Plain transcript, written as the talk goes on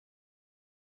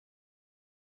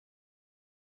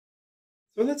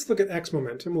So let's look at x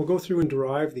momentum. We'll go through and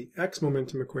derive the x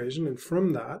momentum equation, and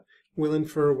from that we'll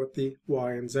infer what the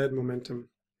y and z momentum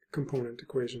component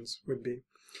equations would be.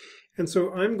 And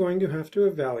so I'm going to have to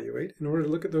evaluate, in order to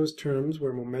look at those terms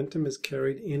where momentum is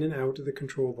carried in and out of the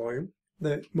control volume,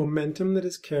 the momentum that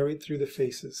is carried through the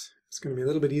faces. It's going to be a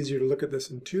little bit easier to look at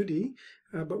this in 2D,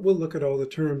 but we'll look at all the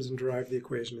terms and derive the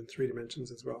equation in 3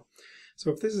 dimensions as well. So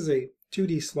if this is a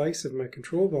 2D slice of my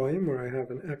control volume where I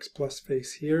have an x plus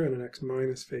face here and an x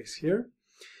minus face here,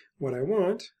 what I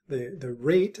want, the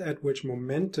rate at which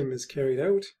momentum is carried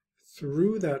out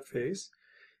through that face,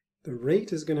 the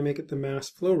rate is going to make it the mass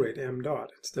flow rate, m dot.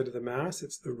 Instead of the mass,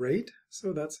 it's the rate,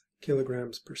 so that's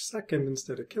kilograms per second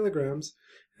instead of kilograms,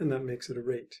 and that makes it a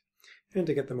rate. And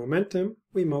to get the momentum,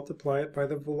 we multiply it by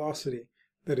the velocity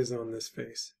that is on this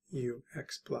face,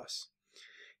 ux plus.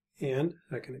 And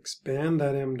I can expand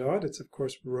that m dot. It's of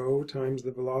course rho times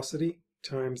the velocity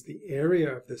times the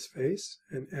area of this face,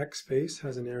 and x face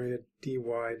has an area dy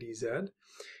dz.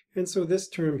 And so this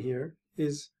term here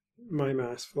is my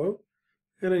mass flow,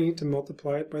 and I need to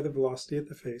multiply it by the velocity at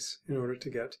the face in order to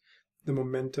get the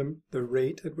momentum, the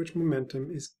rate at which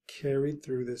momentum is carried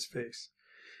through this face.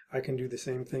 I can do the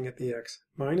same thing at the x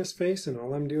minus face, and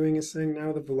all I'm doing is saying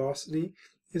now the velocity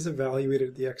is evaluated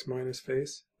at the x minus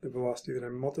face. The velocity that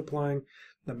I'm multiplying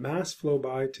the mass flow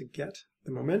by to get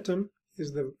the momentum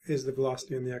is the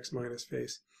velocity on the x minus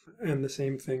face. And the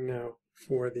same thing now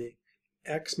for the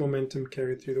x momentum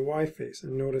carried through the y face.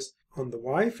 And notice on the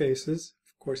y faces,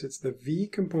 of course, it's the v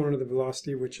component of the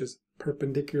velocity which is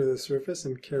perpendicular to the surface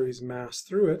and carries mass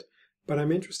through it, but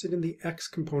I'm interested in the x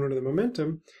component of the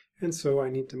momentum, and so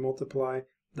I need to multiply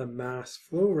the mass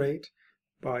flow rate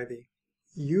by the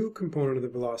u component of the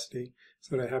velocity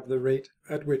so that I have the rate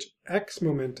at which x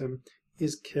momentum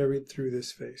is carried through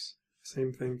this face.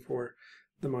 Same thing for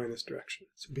the minus direction.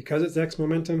 So because it's x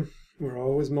momentum, we're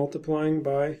always multiplying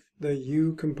by the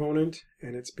u component,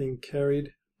 and it's being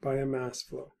carried by a mass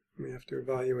flow. We have to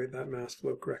evaluate that mass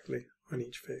flow correctly on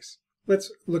each face.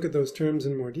 Let's look at those terms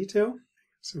in more detail.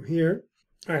 So here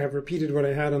I have repeated what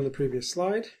I had on the previous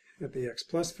slide. At the x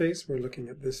plus face, we're looking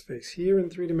at this face here in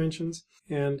 3 dimensions,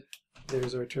 and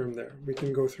there's our term there. We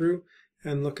can go through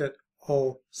and look at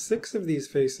all 6 of these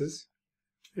faces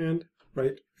and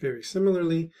write very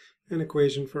similarly an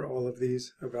equation for all of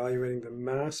these, evaluating the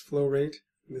mass flow rate,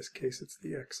 in this case it's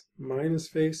the x minus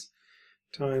face,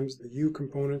 times the u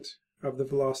component of the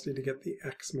velocity to get the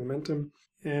x momentum.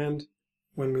 And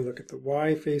when we look at the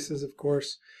y faces, of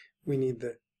course, we need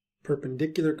the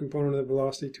perpendicular component of the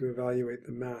velocity to evaluate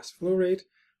the mass flow rate,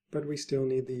 but we still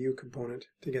need the u component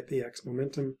to get the x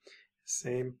momentum.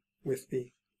 Same with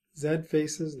the z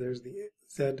faces. There's the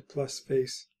z plus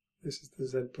face. This is the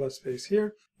z plus face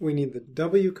here. We need the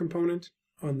w component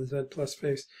on the z plus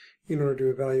face in order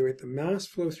to evaluate the mass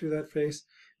flow through that face,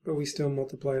 but we still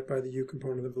multiply it by the u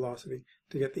component of the velocity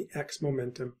to get the x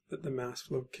momentum that the mass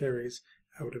flow carries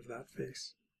out of that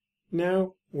face.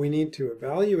 Now we need to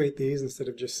evaluate these instead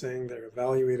of just saying they're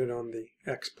evaluated on the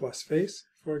x plus face,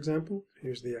 for example.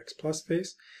 Here's the x plus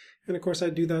face. And of course I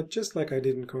do that just like I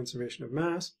did in conservation of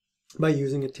mass by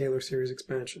using a Taylor series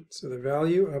expansion. So the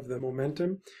value of the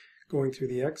momentum going through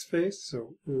the x face,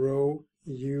 so rho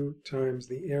u times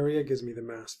the area gives me the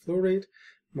mass flow rate.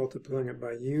 Multiplying it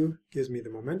by u gives me the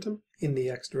momentum in the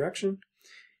x direction.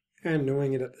 And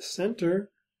knowing it at the center,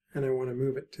 and I want to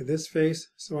move it to this face,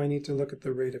 so I need to look at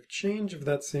the rate of change of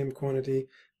that same quantity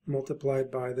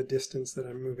multiplied by the distance that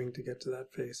I'm moving to get to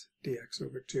that face, dx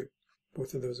over 2.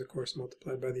 Both of those, of course,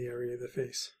 multiplied by the area of the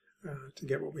face to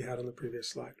get what we had on the previous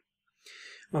slide.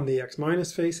 On the x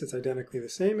minus face, it's identically the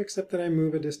same, except that I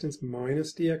move a distance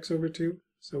minus dx over 2,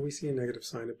 so we see a negative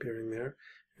sign appearing there.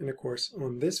 And of course,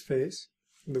 on this face,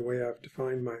 the way I've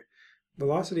defined my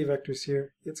velocity vectors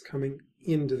here, it's coming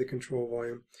into the control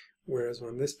volume, whereas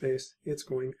on this face, it's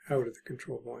going out of the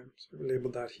control volume. So I've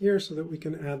labeled that here so that we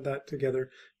can add that together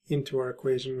into our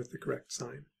equation with the correct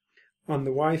sign. On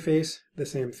the y face, the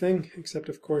same thing, except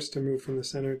of course to move from the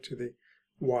center to the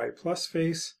y plus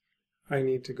face, I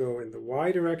need to go in the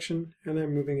y direction, and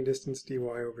I'm moving a distance dy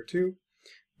over 2.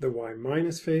 The y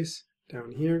minus face,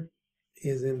 down here,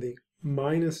 is in the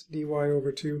minus dy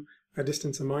over 2, a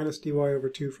distance of minus dy over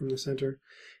 2 from the center,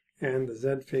 and the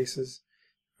z faces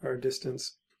are a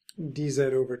distance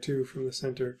dz over 2 from the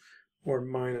center, or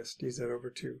minus dz over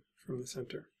 2 from the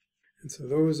center. And so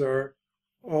those are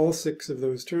all 6 of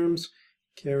those terms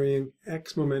carrying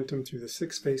x momentum through the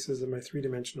 6 faces of my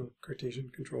 3-dimensional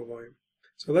Cartesian control volume.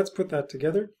 So let's put that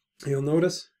together. You'll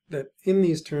notice that in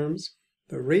these terms,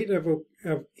 the rate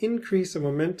of increase of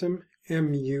momentum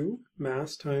mu,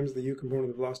 mass times the u component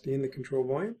of the velocity in the control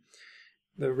volume,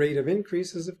 The rate of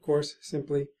increase is, of course,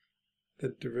 simply the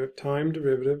time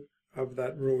derivative of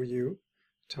that rho u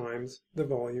times the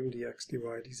volume dx dy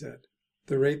dz.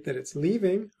 The rate that it's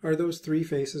leaving are those three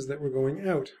faces that were going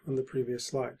out on the previous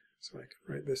slide. So I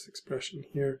can write this expression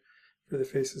here for the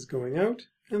faces going out,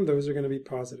 and those are going to be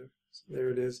positive. So there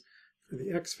it is for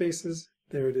the x faces,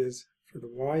 there it is for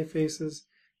the y faces,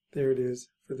 there it is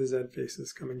for the z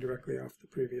faces coming directly off the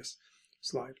previous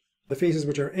slide. The faces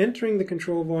which are entering the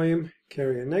control volume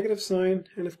carry a negative sign,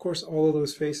 and of course all of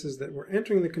those faces that were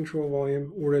entering the control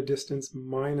volume were a distance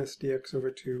minus dx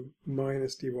over 2,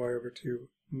 minus dy over 2,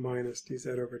 minus dz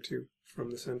over 2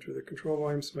 from the center of the control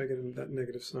volume, so I get that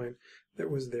negative sign that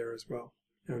was there as well.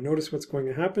 Now notice what's going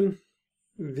to happen.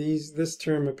 This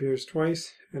term appears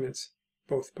twice, and it's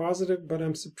both positive, but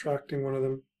I'm subtracting one of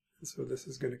them, and so this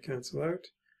is going to cancel out,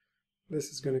 this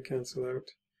is going to cancel out,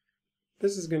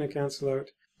 this is going to cancel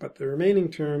out, but the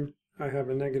remaining term, I have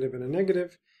a negative and a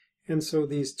negative, and so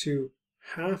these two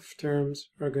half terms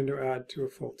are going to add to a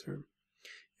full term.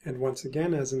 And once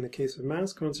again, as in the case of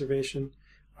mass conservation,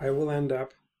 I will end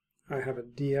up, I have a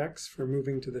dx for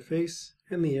moving to the face,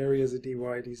 and the area is a dy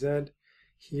dz.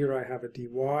 Here I have a dy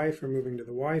for moving to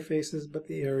the y faces, but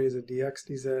the area is a dx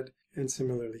dz, and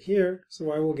similarly here,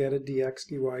 so I will get a dx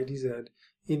dy dz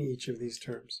in each of these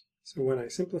terms. So when I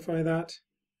simplify that,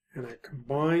 and I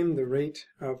combine the rate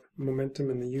of momentum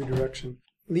in the u direction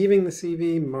leaving the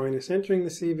CV minus entering the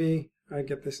CV, I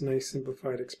get this nice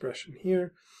simplified expression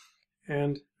here,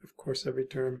 and of course every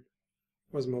term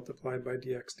was multiplied by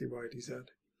dx dy dz.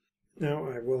 Now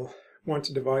I will want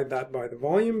to divide that by the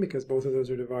volume because both of those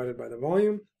are divided by the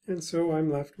volume, and so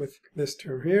I'm left with this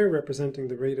term here representing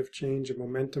the rate of change of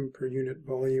momentum per unit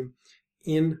volume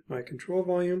in my control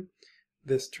volume.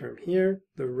 This term here,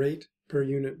 the rate per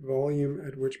unit volume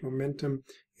at which momentum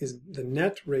is the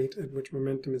net rate at which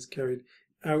momentum is carried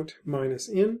out minus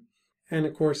in. And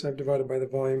of course I've divided by the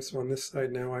volume, so on this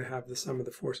side now I have the sum of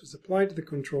the forces applied to the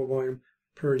control volume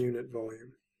per unit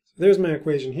volume. So there's my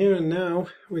equation here, and now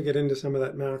we get into some of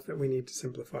that math that we need to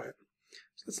simplify it.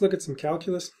 So let's look at some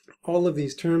calculus. All of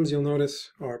these terms, you'll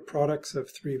notice, are products of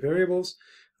three variables.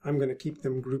 I'm going to keep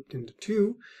them grouped into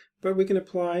two, but we can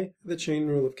apply the chain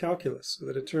rule of calculus so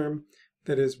that a term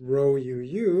that is rho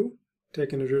uu,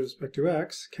 taken with respect to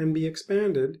x, can be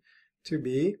expanded to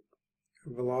be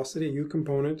velocity u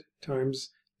component times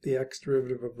the x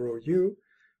derivative of rho u,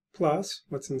 plus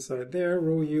what's inside there,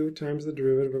 rho u times the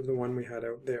derivative of the one we had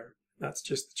out there. That's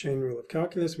just the chain rule of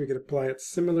calculus. We could apply it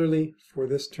similarly for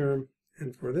this term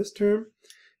and for this term,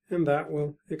 and that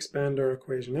will expand our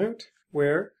equation out,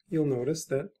 where you'll notice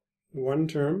that one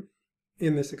term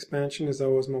in this expansion is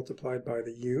always multiplied by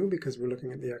the u because we're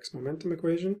looking at the x momentum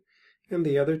equation, and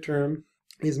the other term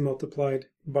is multiplied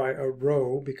by a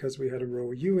rho because we had a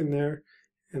rho u in there,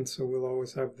 and so we'll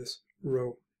always have this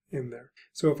rho in there.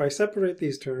 So if I separate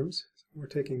these terms, we're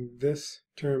taking this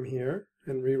term here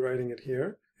and rewriting it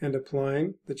here and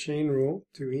applying the chain rule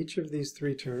to each of these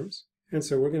three terms, and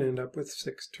so we're going to end up with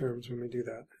 6 terms when we do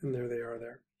that, and there they are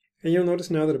there. And you'll notice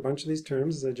now that a bunch of these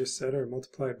terms, as I just said, are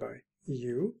multiplied by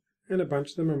u, and a bunch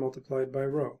of them are multiplied by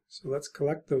rho. So let's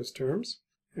collect those terms,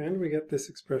 and we get this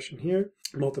expression here,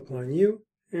 multiplying u,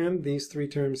 and these three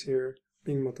terms here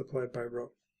being multiplied by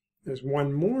rho. There's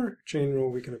one more chain rule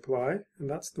we can apply, and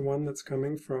that's the one that's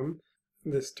coming from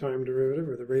this time derivative,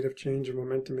 or the rate of change of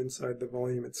momentum inside the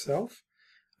volume itself.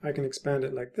 I can expand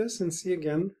it like this and see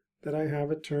again that I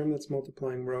have a term that's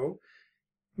multiplied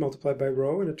by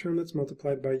rho, and a term that's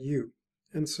multiplied by u.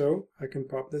 And so I can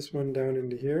pop this one down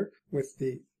into here with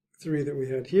the 3 that we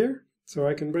had here. So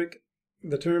I can break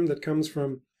the term that comes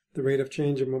from the rate of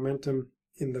change of momentum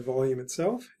in the volume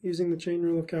itself using the chain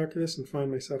rule of calculus and find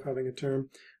myself having a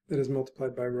term that is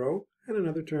multiplied by rho and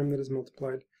another term that is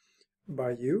multiplied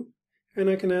by u. And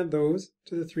I can add those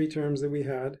to the 3 terms that we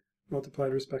had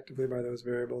multiplied respectively by those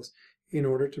variables in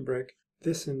order to break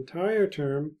this entire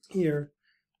term here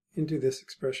into this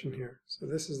expression here. So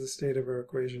this is the state of our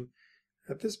equation.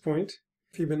 At this point,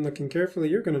 if you've been looking carefully,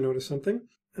 you're going to notice something,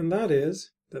 and that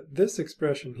is that this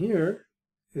expression here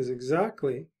is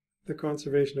exactly the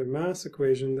conservation of mass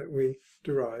equation that we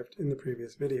derived in the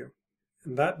previous video.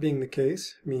 And that being the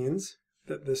case means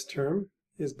that this term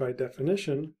is by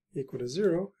definition equal to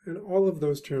 0, and all of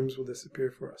those terms will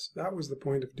disappear for us. That was the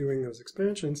point of doing those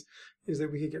expansions, is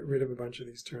that we could get rid of a bunch of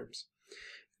these terms.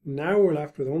 Now we're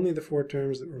left with only the 4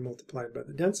 terms that were multiplied by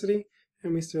the density,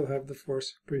 and we still have the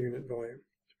force per unit volume.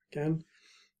 Again,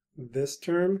 this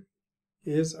term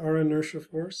is our inertia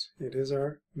force. It is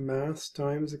our mass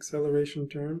times acceleration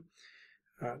term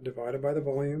divided by the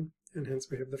volume, and hence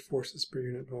we have the forces per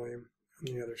unit volume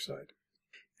on the other side.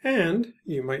 And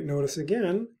you might notice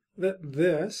again that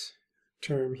this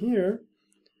term here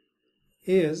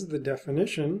is the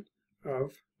definition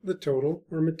of the total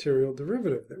or material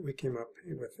derivative that we came up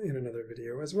with in another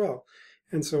video as well.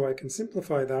 And so I can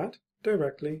simplify that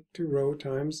directly to rho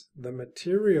times the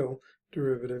material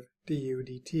derivative du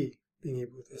dt, being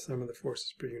equal to the sum of the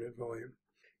forces per unit volume.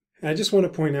 And I just want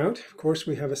to point out, of course,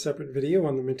 we have a separate video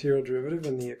on the material derivative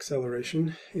and the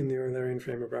acceleration in the Eulerian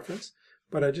frame of reference,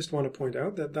 but I just want to point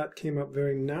out that that came up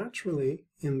very naturally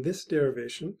in this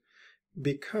derivation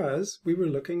because we were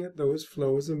looking at those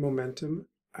flows of momentum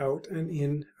out and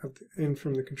in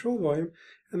from the control volume,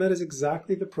 and that is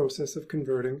exactly the process of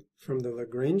converting from the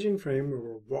Lagrangian frame where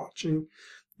we're watching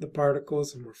the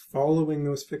particles and we're following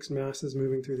those fixed masses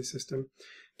moving through the system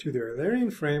to the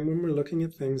Eulerian frame when we're looking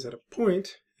at things at a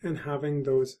point and having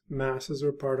those masses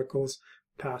or particles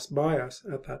pass by us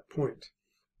at that point.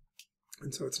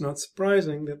 And so it's not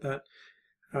surprising that that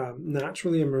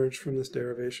naturally emerged from this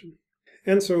derivation.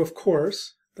 And so, of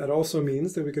course, that also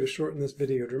means that we could have shortened this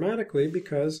video dramatically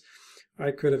because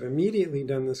I could have immediately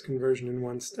done this conversion in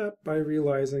one step by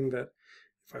realizing that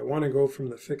if I want to go from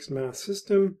the fixed mass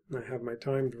system, and I have my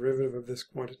time derivative of this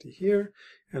quantity here,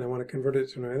 and I want to convert it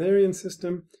to an Eulerian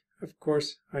system, of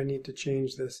course, I need to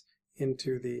change this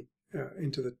into the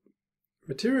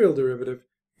material derivative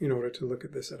in order to look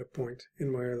at this at a point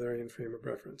in my Eulerian frame of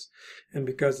reference. And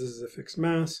because this is a fixed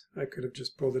mass, I could have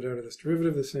just pulled it out of this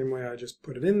derivative the same way I just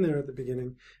put it in there at the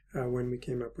beginning when we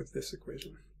came up with this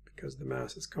equation. Because the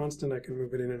mass is constant, I can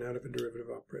move it in and out of a derivative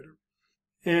operator.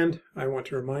 And I want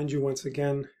to remind you once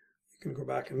again, you can go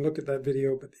back and look at that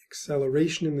video, but the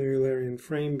acceleration in the Eulerian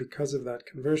frame because of that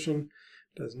conversion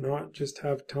does not just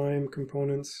have time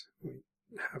components. We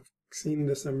have seen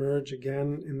this emerge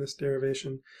again in this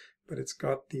derivation, but it's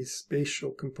got these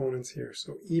spatial components here.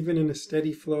 So even in a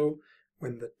steady flow,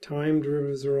 when the time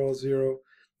derivatives are all zero,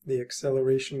 the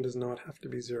acceleration does not have to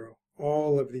be zero.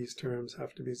 All of these terms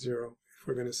have to be zero if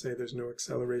we're going to say there's no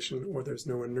acceleration or there's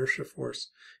no inertia force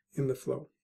in the flow.